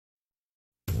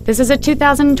This is a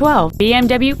 2012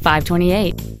 BMW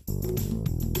 528.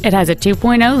 It has a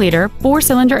 2.0-liter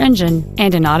four-cylinder engine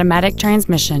and an automatic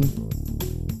transmission.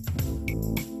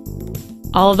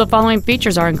 All of the following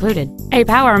features are included: a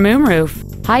power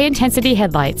moonroof, high-intensity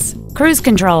headlights, cruise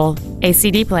control, a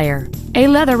CD player, a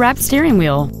leather-wrapped steering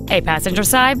wheel, a passenger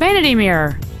side vanity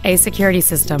mirror, a security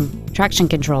system, traction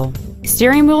control,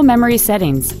 steering wheel memory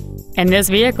settings, and this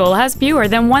vehicle has fewer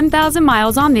than 1,000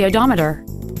 miles on the odometer.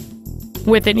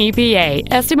 With an EPA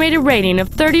estimated rating of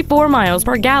 34 miles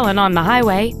per gallon on the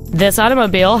highway, this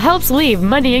automobile helps leave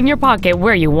money in your pocket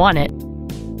where you want it.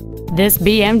 This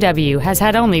BMW has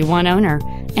had only one owner,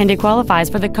 and it qualifies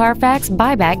for the Carfax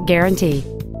buyback guarantee.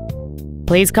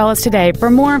 Please call us today for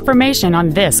more information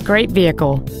on this great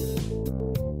vehicle.